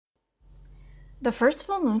The first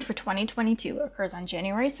full moon for 2022 occurs on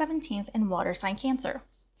January 17th in water sign Cancer.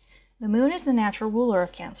 The moon is the natural ruler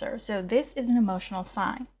of Cancer, so this is an emotional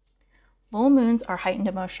sign. Full moons are heightened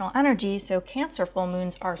emotional energy, so Cancer full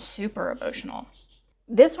moons are super emotional.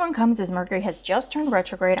 This one comes as Mercury has just turned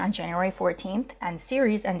retrograde on January 14th, and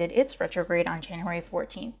Ceres ended its retrograde on January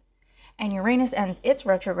 14th, and Uranus ends its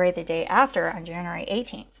retrograde the day after on January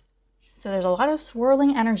 18th. So there's a lot of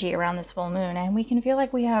swirling energy around this full moon, and we can feel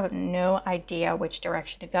like we have no idea which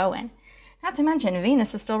direction to go in. Not to mention,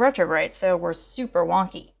 Venus is still retrograde, so we're super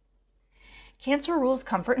wonky. Cancer rules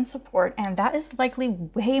comfort and support, and that is likely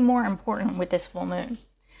way more important with this full moon.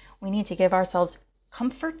 We need to give ourselves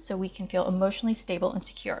comfort so we can feel emotionally stable and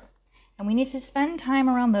secure, and we need to spend time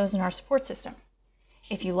around those in our support system.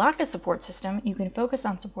 If you lack a support system, you can focus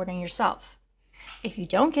on supporting yourself. If you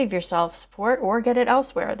don't give yourself support or get it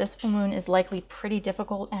elsewhere, this full moon is likely pretty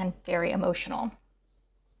difficult and very emotional.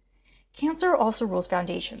 Cancer also rules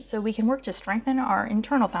foundations, so we can work to strengthen our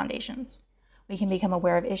internal foundations. We can become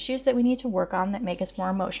aware of issues that we need to work on that make us more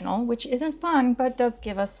emotional, which isn't fun, but does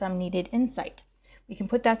give us some needed insight. We can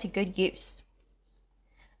put that to good use.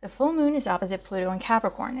 The full moon is opposite Pluto in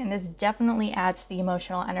Capricorn, and this definitely adds to the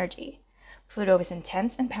emotional energy. Pluto is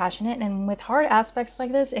intense and passionate, and with hard aspects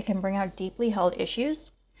like this, it can bring out deeply held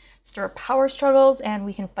issues, stir up power struggles, and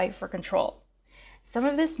we can fight for control. Some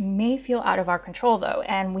of this may feel out of our control, though,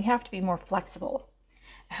 and we have to be more flexible.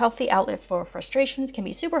 A healthy outlet for frustrations can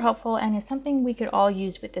be super helpful and is something we could all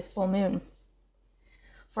use with this full moon.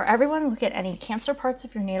 For everyone, look at any Cancer parts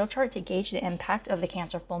of your natal chart to gauge the impact of the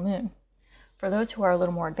Cancer full moon. For those who are a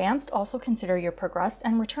little more advanced, also consider your progressed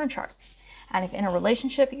and return charts, and if in a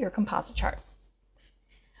relationship, your composite chart.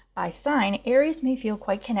 By sign, Aries may feel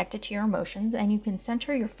quite connected to your emotions, and you can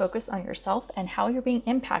center your focus on yourself and how you're being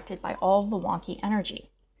impacted by all the wonky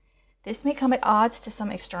energy. This may come at odds to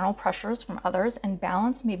some external pressures from others, and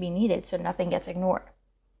balance may be needed so nothing gets ignored.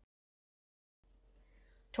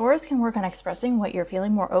 Taurus can work on expressing what you're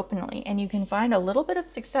feeling more openly, and you can find a little bit of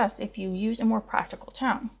success if you use a more practical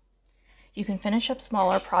tone. You can finish up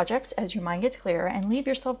smaller projects as your mind gets clearer and leave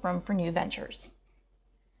yourself room for new ventures.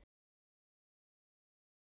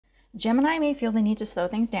 Gemini may feel the need to slow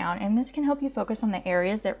things down, and this can help you focus on the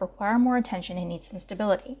areas that require more attention and need some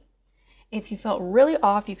stability. If you felt really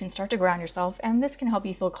off, you can start to ground yourself, and this can help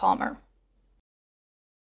you feel calmer.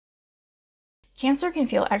 Cancer can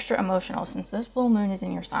feel extra emotional since this full moon is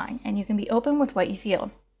in your sign, and you can be open with what you feel.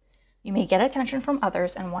 You may get attention from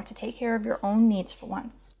others and want to take care of your own needs for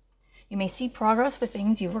once. You may see progress with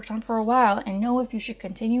things you've worked on for a while and know if you should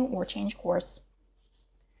continue or change course.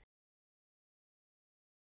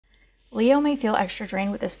 Leo may feel extra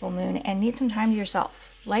drained with this full moon and need some time to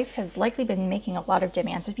yourself. Life has likely been making a lot of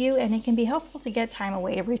demands of you, and it can be helpful to get time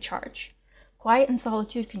away to recharge. Quiet and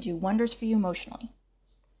solitude can do wonders for you emotionally.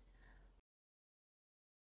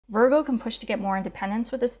 Virgo can push to get more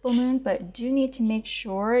independence with this full moon, but do need to make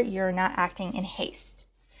sure you're not acting in haste.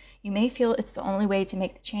 You may feel it's the only way to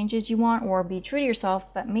make the changes you want or be true to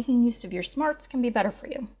yourself, but making use of your smarts can be better for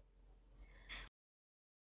you.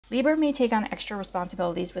 Libra may take on extra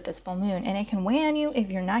responsibilities with this full moon, and it can weigh on you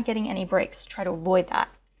if you're not getting any breaks. Try to avoid that.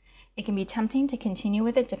 It can be tempting to continue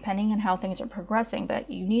with it depending on how things are progressing,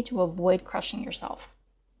 but you need to avoid crushing yourself.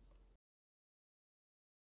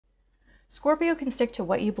 Scorpio can stick to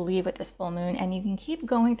what you believe with this full moon, and you can keep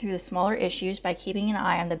going through the smaller issues by keeping an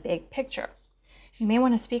eye on the big picture. You may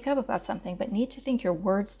want to speak up about something, but need to think your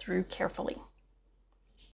words through carefully.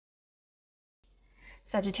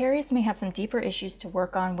 Sagittarius may have some deeper issues to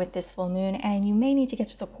work on with this full moon, and you may need to get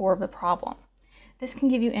to the core of the problem. This can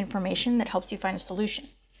give you information that helps you find a solution.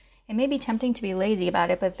 It may be tempting to be lazy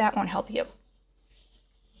about it, but that won't help you.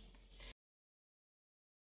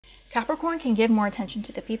 Capricorn can give more attention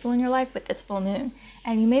to the people in your life with this full moon,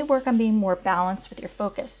 and you may work on being more balanced with your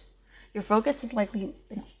focus. Your focus has likely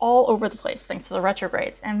been all over the place thanks to the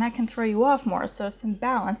retrogrades, and that can throw you off more, so some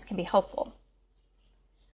balance can be helpful.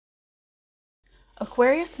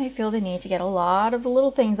 Aquarius may feel the need to get a lot of the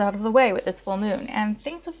little things out of the way with this full moon, and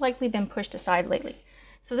things have likely been pushed aside lately,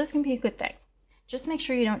 so this can be a good thing. Just make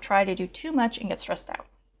sure you don't try to do too much and get stressed out.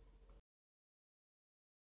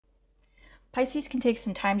 Pisces can take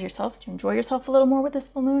some time to yourself to enjoy yourself a little more with this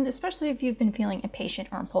full moon, especially if you've been feeling impatient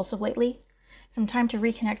or impulsive lately. Some time to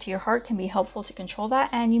reconnect to your heart can be helpful to control that,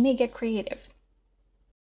 and you may get creative.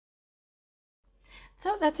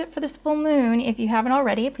 So that's it for this full moon. If you haven't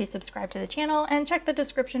already, please subscribe to the channel and check the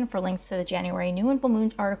description for links to the January New and Full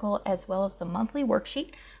Moons article, as well as the monthly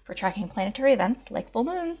worksheet for tracking planetary events like full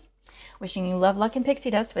moons. Wishing you love, luck, and pixie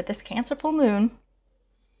dust with this Cancer full moon.